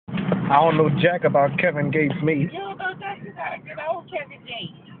I don't know jack about Kevin Gates meat. You don't know that you got a good old Kevin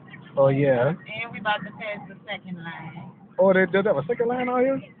Gates. Oh yeah. And we about to pass the second line. Oh, they did have a second line out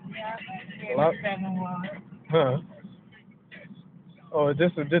here? Yeah, Well, 7-1. huh. Oh,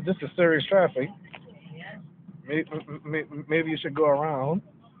 this is serious traffic. Yeah. Maybe you should go around.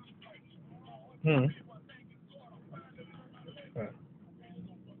 Hmm. Huh.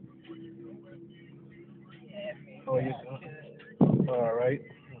 Oh, you. All right.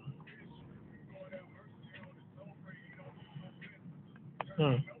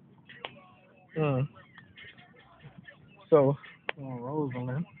 Hmm. Hmm. So,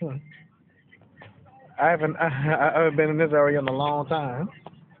 Roseland. Hmm. I haven't been in this area in a long time.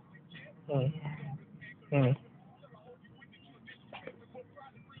 Hmm. Hmm.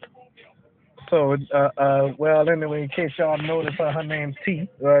 So, well, anyway, in case y'all notice her name T,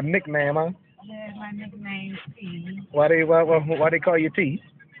 nickname, huh? Yeah, my nickname's T. Why they call you T?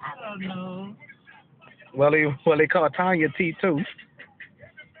 I don't know. Well they call Tanya T too.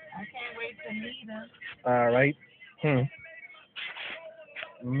 I can't wait to meet her. All right. Hmm.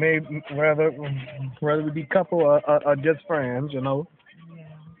 Maybe whether we be couple or just friends, you know.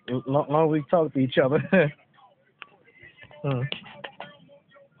 Yeah. Long as we talk to each other. hmm.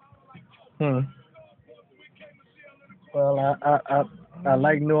 Hmm. Well, I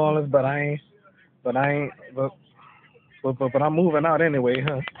like New Orleans, but I ain't, but I'm moving out anyway,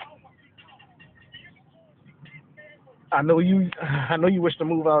 huh? I know you wish to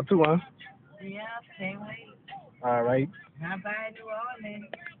move out too, huh? Yeah, can't wait. All right, Not by New Orleans.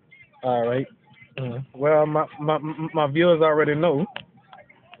 all right. Well, my viewers already know,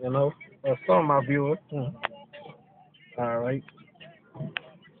 you know, some of my viewers. All right,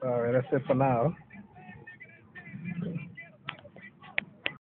 all right. That's it for now.